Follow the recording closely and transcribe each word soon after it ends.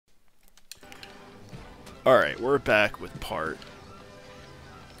Alright, we're back with part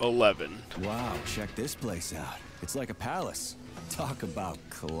 11. Wow, check this place out. It's like a palace. Talk about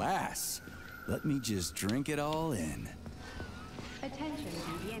class. Let me just drink it all in. Attention,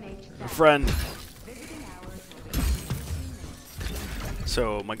 DNH. My friend.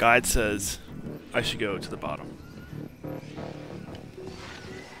 So, my guide says I should go to the bottom.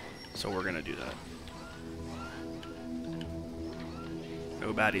 So we're gonna do that.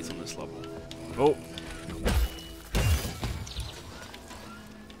 No baddies on this level. Oh!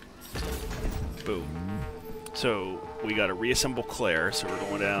 Boom. So, we gotta reassemble Claire, so we're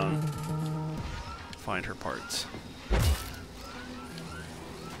going down, find her parts.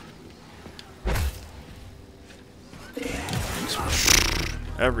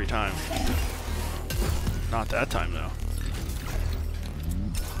 Every time. Not that time, though.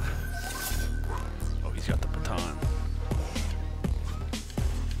 Oh, he's got the baton.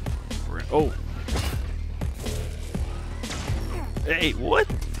 We're in. Oh! Hey, what?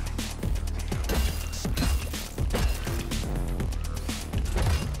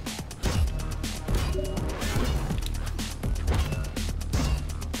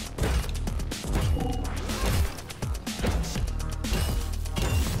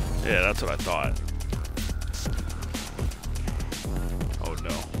 Yeah, that's what I thought. Oh no.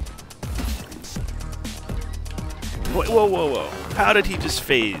 Whoa, whoa, whoa, whoa. How did he just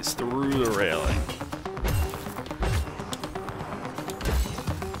phase through the railing?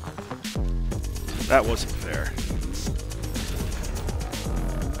 That wasn't fair.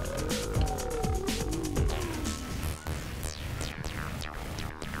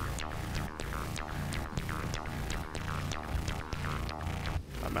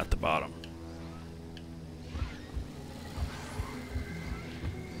 I'm at the bottom.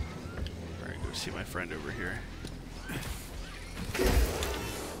 Alright, go see my friend over here.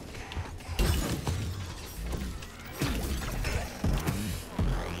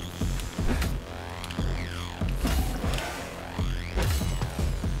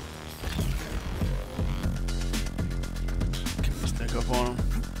 Can we sneak up on him?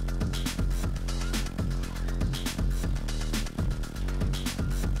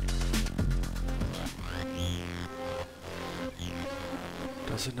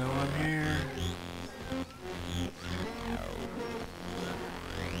 Doesn't know I'm here.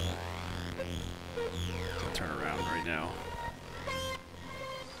 I'll turn around right now.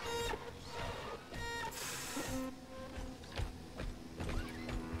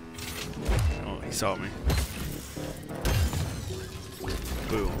 Oh, he saw me.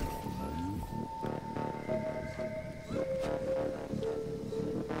 Boom.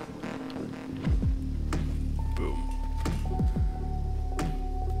 Boom.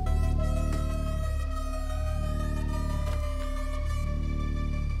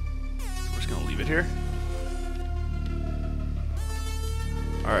 We're just gonna leave it here.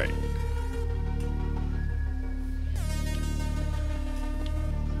 All right.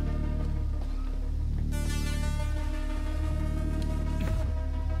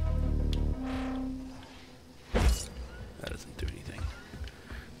 That doesn't do anything.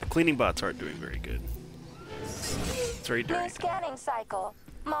 The cleaning bots aren't doing very good. It's very New dirty. scanning cycle.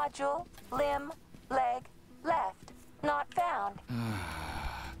 Module, limb, leg, left. Not found.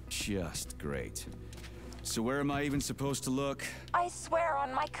 Just great. So where am I even supposed to look? I swear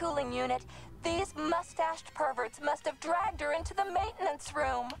on my cooling unit, these mustached perverts must have dragged her into the maintenance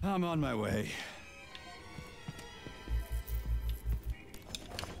room. I'm on my way.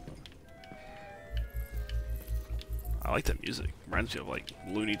 I like that music. Reminds me of like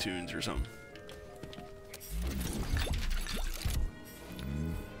Looney Tunes or something.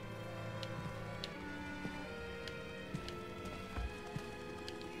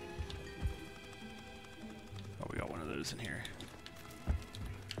 Oh, we got one of those in here.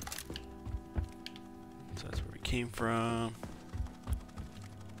 So that's where we came from.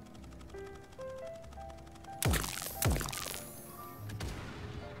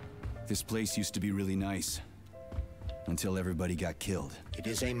 This place used to be really nice. Until everybody got killed. It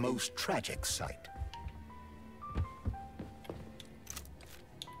is a most tragic sight.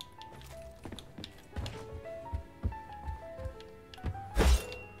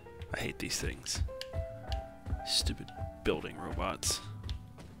 I hate these things. Stupid building robots.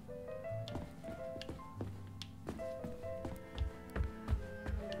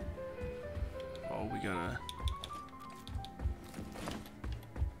 Oh, we gotta...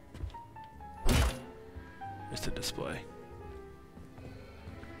 Just a display.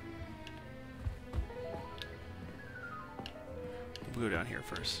 We'll go down here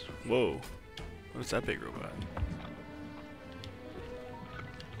first. Whoa. What's that big robot?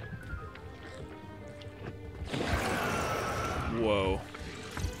 Whoa.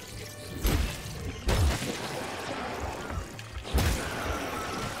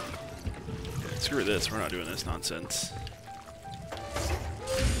 Screw this, we're not doing this nonsense.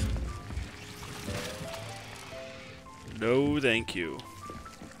 No, thank you.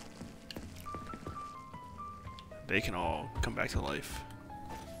 They can all come back to life.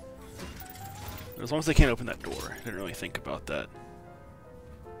 As long as they can't open that door. I didn't really think about that.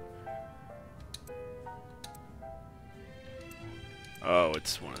 Oh,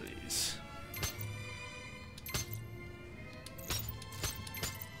 it's one of these.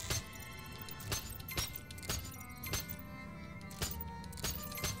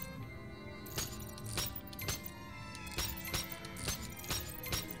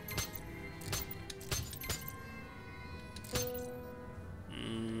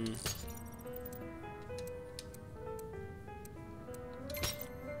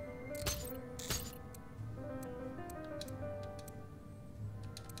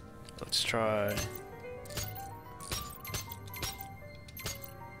 Let's try.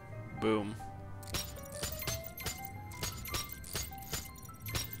 Boom.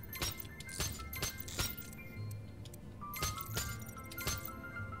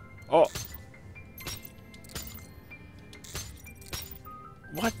 Oh.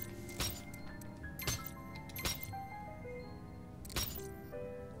 What?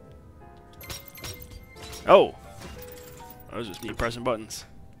 Oh. That was just me pressing buttons.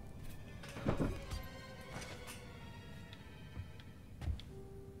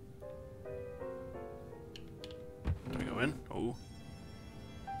 Do we go in? Oh.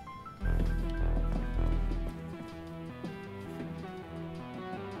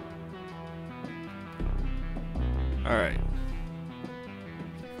 Alright.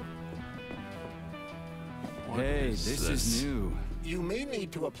 Hey, this is new. You may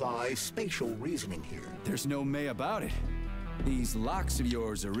need to apply spatial reasoning here. There's no may about it. These locks of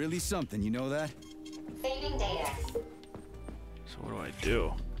yours are really something, you know that? Saving data. So what do I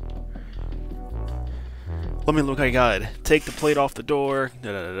do? Let me look, I got it. Take the plate off the door.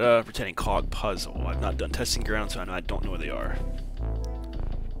 Da da da da. Pretending cog puzzle. I've not done testing ground, so I don't know where they are.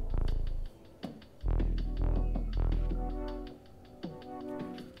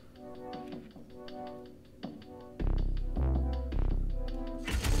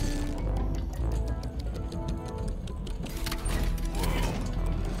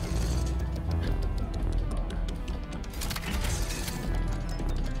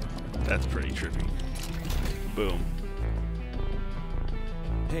 That's pretty trippy. Boom.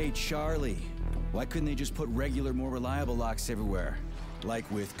 Hey, Charlie. Why couldn't they just put regular, more reliable locks everywhere? Like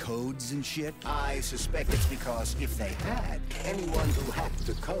with codes and shit? I suspect it's because if they had, anyone who hacked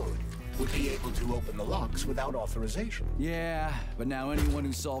the code would be able to open the locks without authorization. Yeah, but now anyone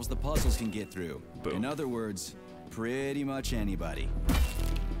who solves the puzzles can get through. Boom. In other words, pretty much anybody.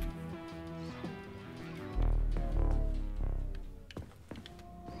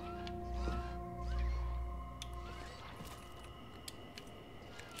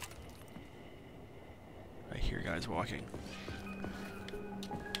 I hear guys walking.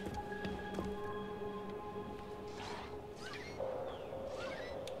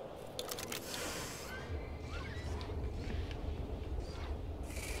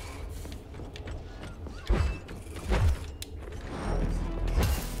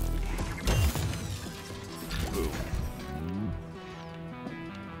 Boom.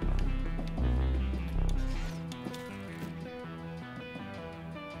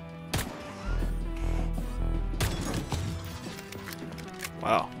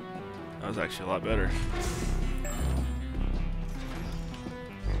 Wow, that was actually a lot better.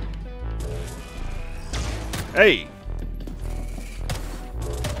 Hey!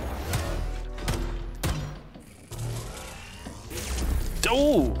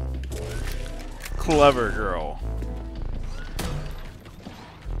 Oh! Clever girl.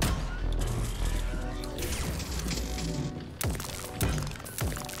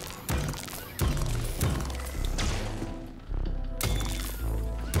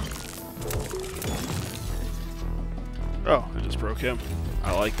 Oh, I just broke him.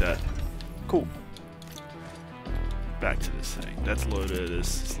 I like that. Cool. Back to this thing. That's loaded.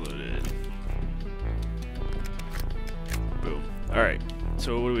 This is loaded. Boom. Alright.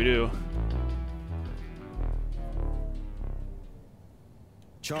 So what do we do?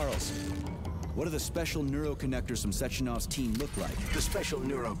 Charles, what do the special neuroconnectors from Sechenov's team look like? The special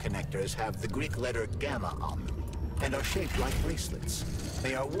neuroconnectors have the Greek letter gamma on them and are shaped like bracelets.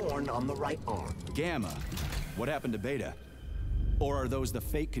 They are worn on the right arm. Gamma? What happened to Beta? Or are those the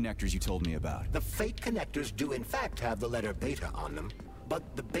fake connectors you told me about? The fake connectors do in fact have the letter beta on them,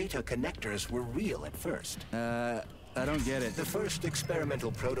 but the beta connectors were real at first. I don't get it. The first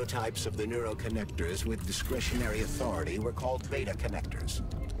experimental prototypes of the neuroconnectors with discretionary authority were called beta connectors.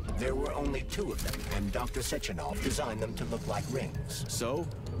 There were only 2 of them, and Dr. Sechenov designed them to look like rings. So,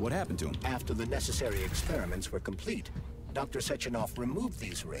 what happened to him? After the necessary experiments were complete, Dr. Sechenov removed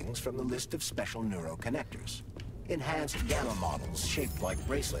these rings from the list of special neuroconnectors. Enhanced gamma models shaped like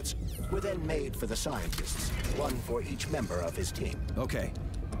bracelets were then made for the scientists, one for each member of his team. Okay,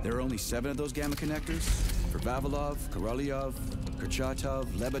 there are only 7 of those gamma connectors? For Vavilov, Korolyov, Kurchatov,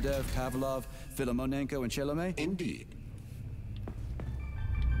 Lebedev, Pavlov, Filomonenko, and Chelome? Indeed.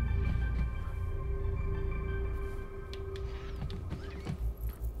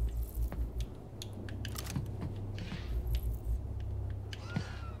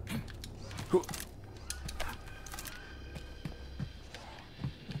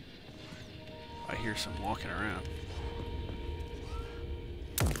 I hear some walking around.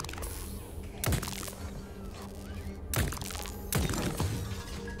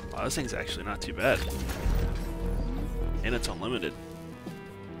 Wow, this thing's actually not too bad. And it's unlimited.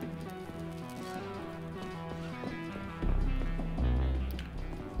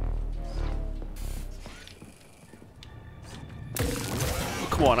 Oh,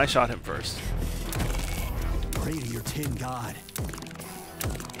 come on, I shot him first. Pray to your tin god.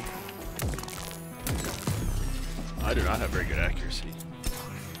 I do not have very good accuracy.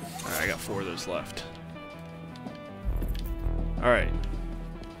 Alright, I got 4 of those left. Alright.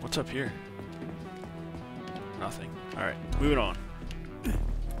 What's up here? Nothing. Alright, moving on.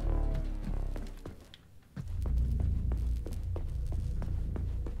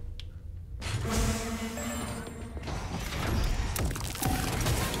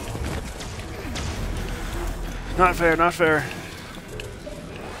 Not fair, not fair.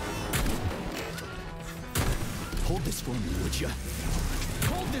 Hold this for me, would ya?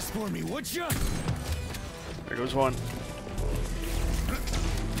 Hold this for me, would ya? There goes one.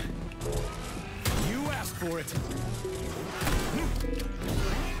 You asked for it.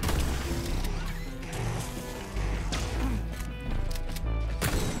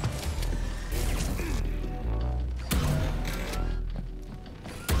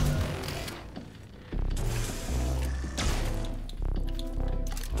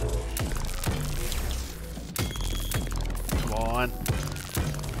 Come on.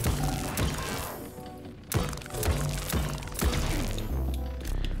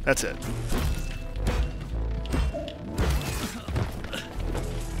 That's it.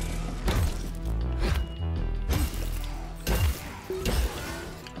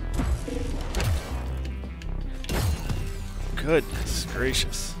 Goodness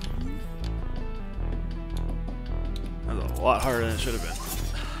gracious. That was a lot harder than it should have been.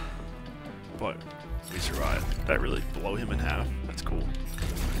 But we survived. Did that really blow him in half? That's cool.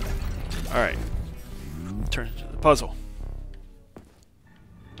 Alright. Turn into the puzzle.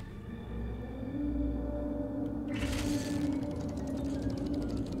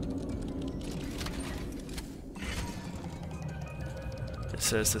 It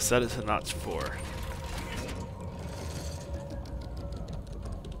says to set it to notch 4.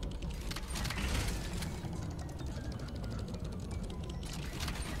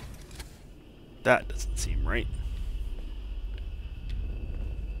 That doesn't seem right.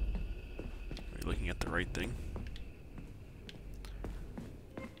 Are we looking at the right thing?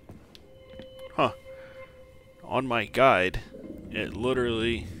 Huh. On my guide, it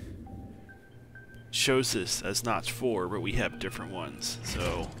literally shows this as notch 4, but we have different ones,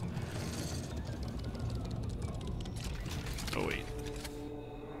 so... Oh wait.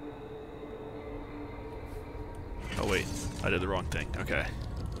 Oh wait, I did the wrong thing. Okay.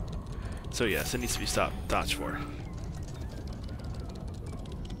 So yes, it needs to be stopped. Notch 4.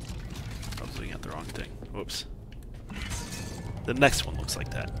 I was looking at the wrong thing. Whoops. The next one looks like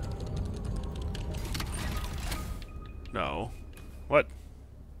that. No. What?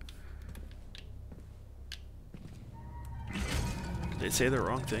 Did they say the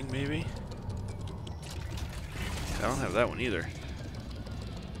wrong thing, maybe? I don't have that one either.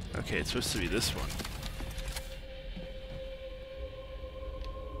 Okay, it's supposed to be this one.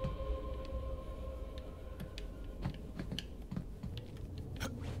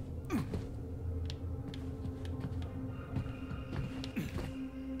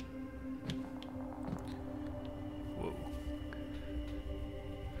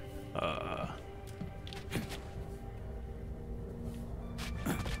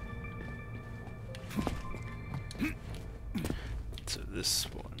 So this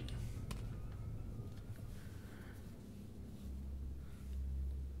one.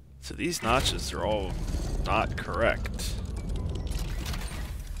 So these notches are all not correct.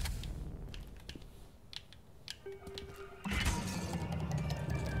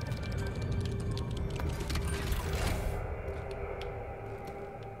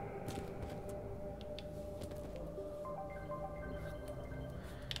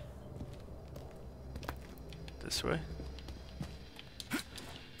 This way?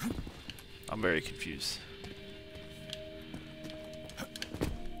 I'm very confused.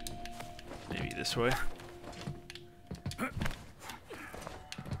 Maybe this way?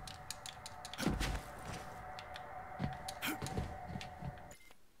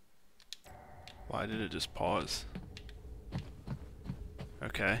 Why did it just pause?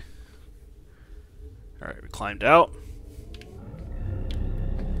 Okay. Alright, we climbed out.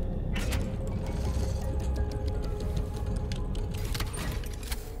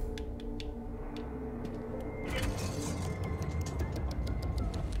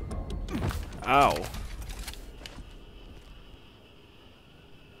 Ow.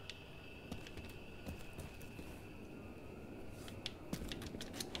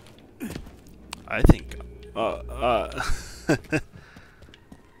 I think,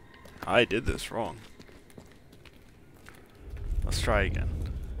 I did this wrong. Let's try again.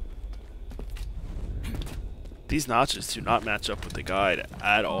 These notches do not match up with the guide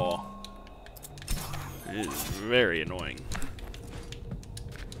at all. It is very annoying.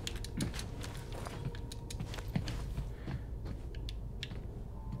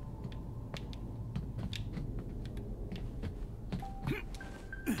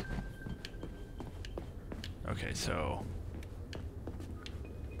 Okay, so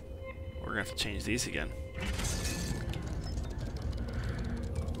we're gonna have to change these again.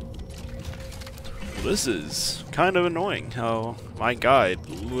 Well, this is kind of annoying how my guide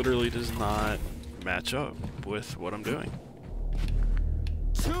literally does not match up with what I'm doing.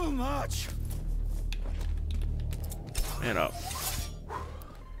 Too much. Man up.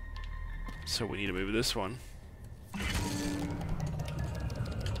 So we need to move this one.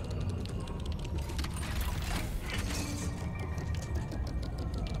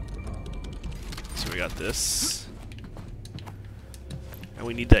 We got this. And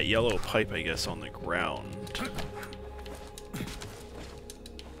we need that yellow pipe, I guess, on the ground.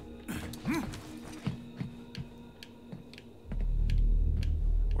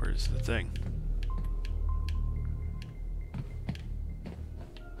 Where's the thing?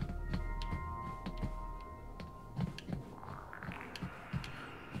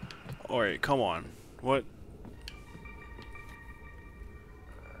 Alright, come on. What?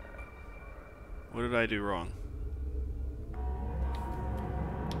 What did I do wrong?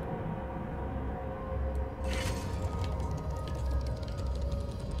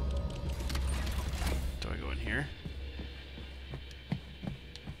 Do I go in here?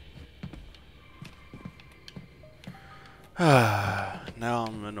 Now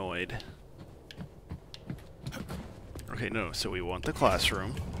I'm annoyed. Okay, no, so we want the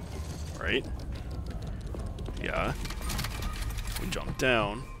classroom, right? Yeah. We jump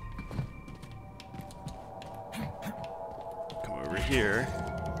down. Over here.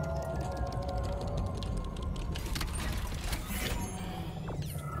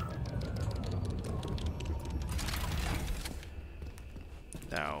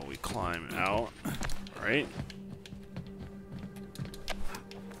 Now we climb out, right?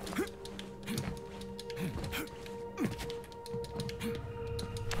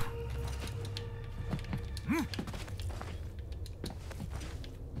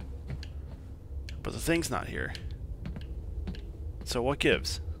 But the thing's not here. So what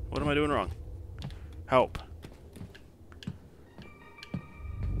gives? What am I doing wrong? Help.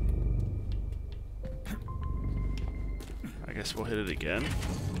 I guess we'll hit it again.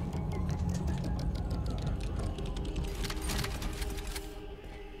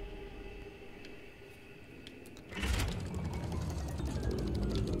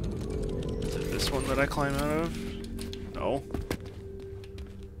 Is it this one that I climb out of? No.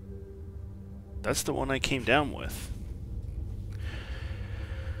 That's the one I came down with.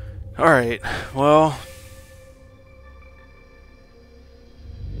 Alright, well...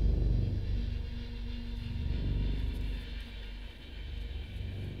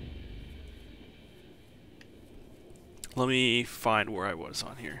 let me find where I was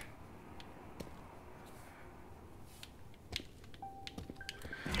on here.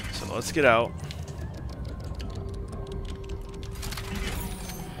 So let's get out.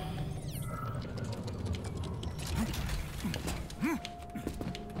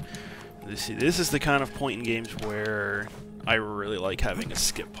 See, this is the kind of point in games where I really like having a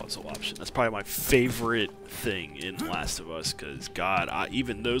skip puzzle option. That's probably my favorite thing in Last of Us, because, God,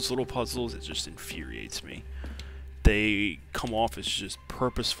 even those little puzzles, it just infuriates me. They come off as just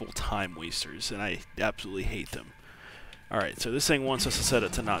purposeful time wasters, and I absolutely hate them. Alright, so this thing wants us to set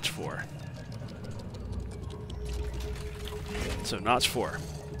it to notch 4. So, notch 4.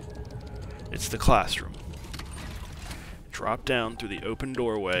 It's the classroom. Drop down through the open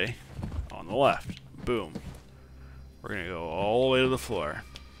doorway on the left. Boom. We're gonna go all the way to the floor.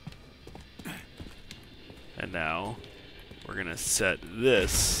 And now we're gonna set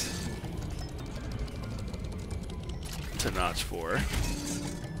this to notch 4.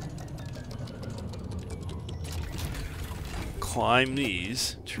 Climb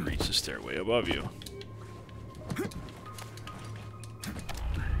these to reach the stairway above you.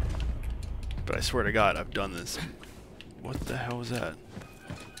 But I swear to God, I've done this. What the hell was that?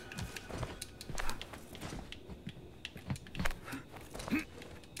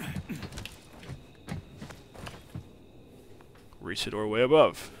 Reach the doorway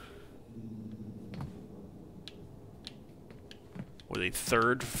above. With a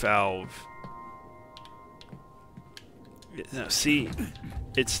third valve. Now, see,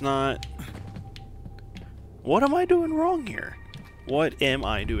 it's not... What am I doing wrong here? What am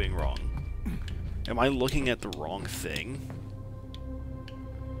I doing wrong? Am I looking at the wrong thing?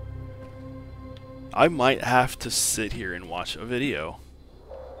 I might have to sit here and watch a video.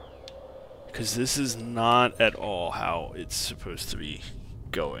 Because this is not at all how it's supposed to be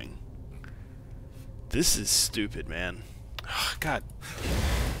going. This is stupid, man. Oh, God.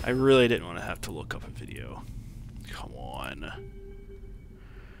 I really didn't want to have to look up a video. Come on.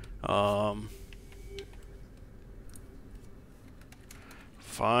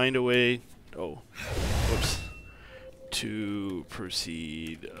 Find a way... Oh. Whoops. To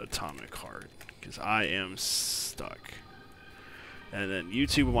proceed atomic heart. Because I am stuck. And then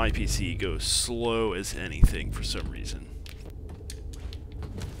YouTube on my PC goes slow as anything for some reason.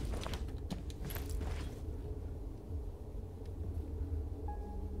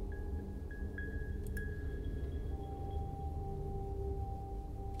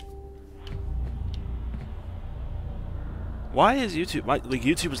 Why is YouTube... like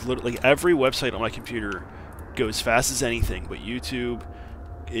YouTube is literally... like every website on my computer goes fast as anything, but YouTube...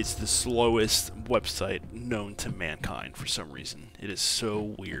 it's the slowest website known to mankind for some reason. It is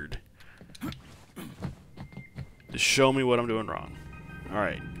so weird. Just show me what I'm doing wrong.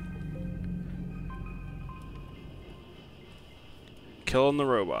 Alright. Killing the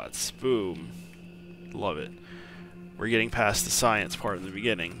robots. Boom. Love it. We're getting past the science part in the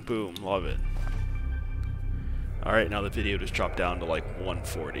beginning. Boom. Love it. Alright, now the video just dropped down to like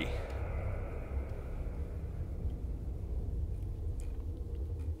 140.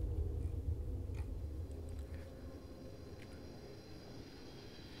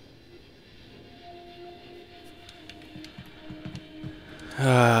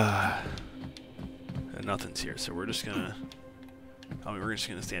 And nothing's here, so we're just gonna... I mean, we're just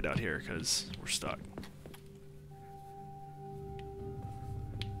gonna stand out here because we're stuck.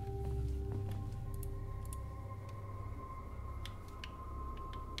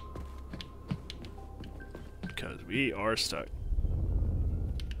 Because we are stuck.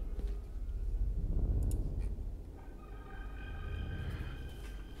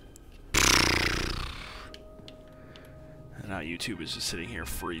 And now YouTube is just sitting here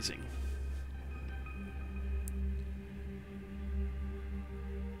freezing.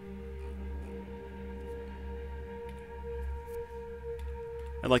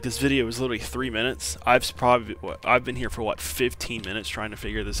 And like this video is literally 3 minutes. I've been here for what, 15 minutes trying to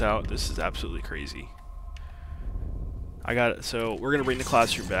figure this out. This is absolutely crazy. I got it. So we're gonna bring the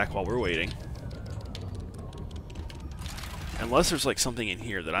classroom back while we're waiting. Unless there's like something in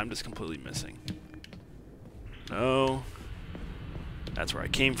here that I'm just completely missing. No. That's where I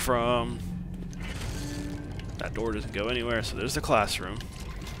came from. That door doesn't go anywhere, so there's the classroom.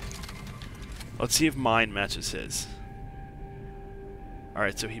 Let's see if mine matches his.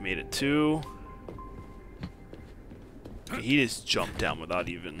 Alright, so he made it 2. Okay, he just jumped down without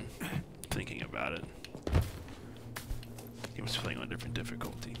even thinking about it. He must be playing on a different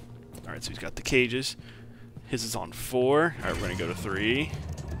difficulty. Alright, so he's got the cages. His is on 4. Alright, we're going to go to 3.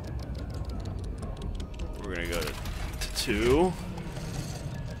 We're going to go to 2.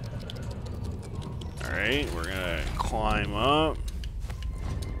 Alright, we're going to climb up.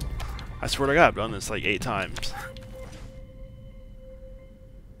 I swear to God, I've done this like 8 times.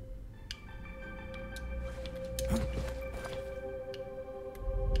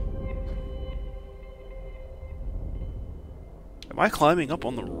 Am I climbing up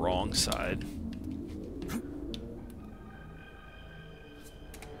on the wrong side?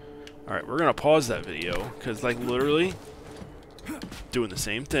 Alright, we're gonna pause that video, because like literally doing the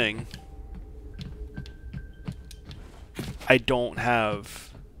same thing. I don't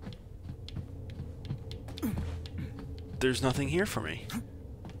have... There's nothing here for me.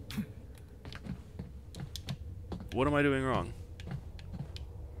 What am I doing wrong?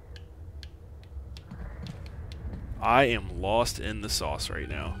 I am lost in the sauce right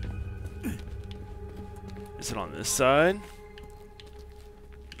now. Is it on this side?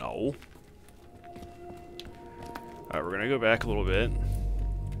 No. Alright, we're gonna go back a little bit.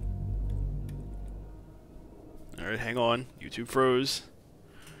 Alright, hang on. YouTube froze.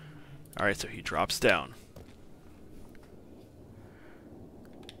 Alright, so he drops down.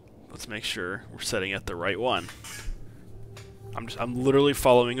 Let's make sure we're setting at the right one. I'm literally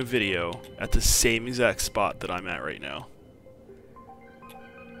following a video at the same exact spot that I'm at right now.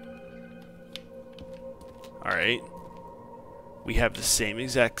 Alright. We have the same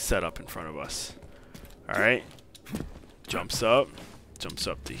exact setup in front of us. Alright. Jumps up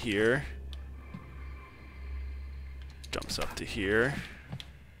to here. Jumps up to here.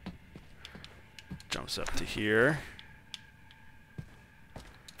 Jumps up to here.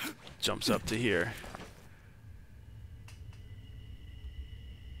 Jumps up to here.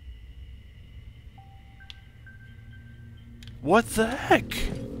 What the heck?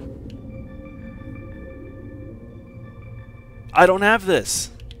 I don't have this.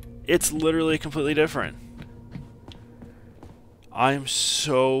 It's literally completely different. I'm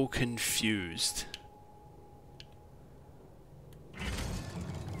so confused.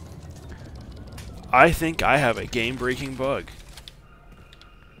 I think I have a game-breaking bug.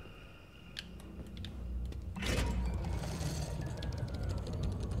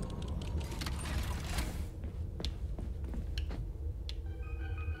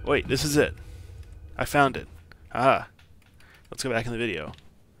 Wait, this is it. I found it. Ah. Let's go back in the video.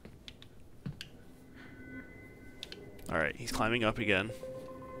 Alright, he's climbing up again.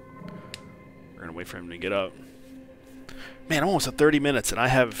 We're gonna wait for him to get up. Man, I'm almost at 30 minutes and I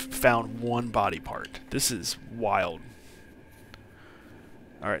have found one body part. This is wild.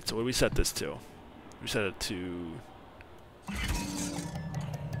 Alright, so what do we set this to? We set it to...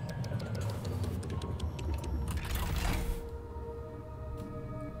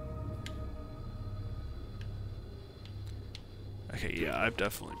 Okay, yeah, I've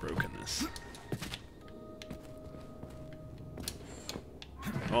definitely broken this.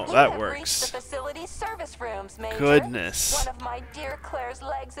 Oh, that works. The facility service rooms, Major. Goodness. One of my dear Claire's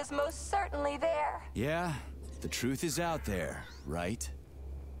legs is most certainly there. Yeah, the truth is out there, right?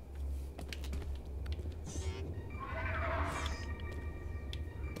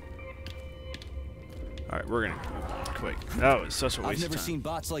 Alright, we're gonna move on quick. That was such a waste I've never of time. seen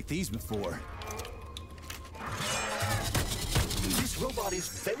bots like these before. This robot is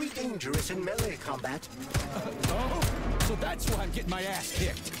very dangerous in melee combat. Oh, so that's why I'm getting my ass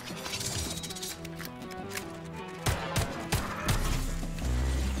kicked.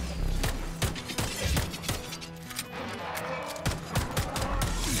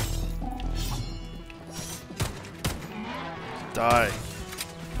 Die.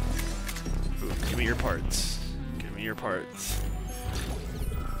 Ooh, give me your parts. Give me your parts.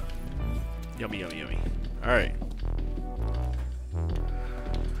 Yummy, yummy, yummy. Alright.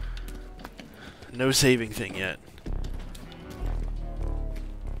 No saving thing yet.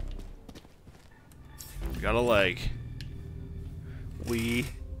 We got a leg. We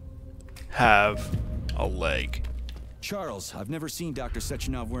have a leg. Charles, I've never seen Dr.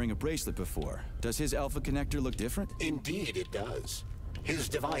 Sechenov wearing a bracelet before. Does his alpha connector look different? Indeed it does. His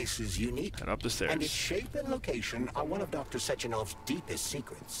device is unique. Head up the stairs. And its shape and location are one of Dr. Sechenov's deepest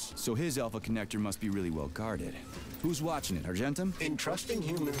secrets. So his alpha connector must be really well guarded. Who's watching it, Argentum? Entrusting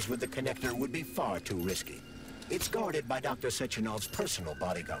humans with the connector would be far too risky. It's guarded by Dr. Sechenov's personal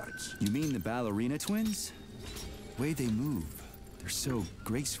bodyguards. You mean the ballerina twins? The way they move, they're so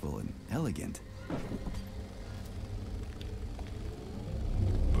graceful and elegant.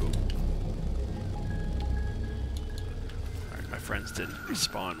 Alright, my friends didn't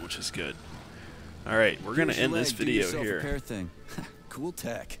respawn, which is good. Alright, we're gonna end this video here. Repair thing. Cool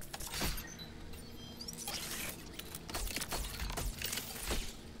tech.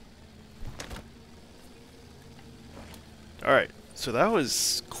 Alright, so that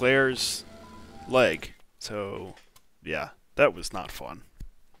was Claire's leg. So, yeah, that was not fun.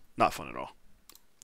 Not fun at all.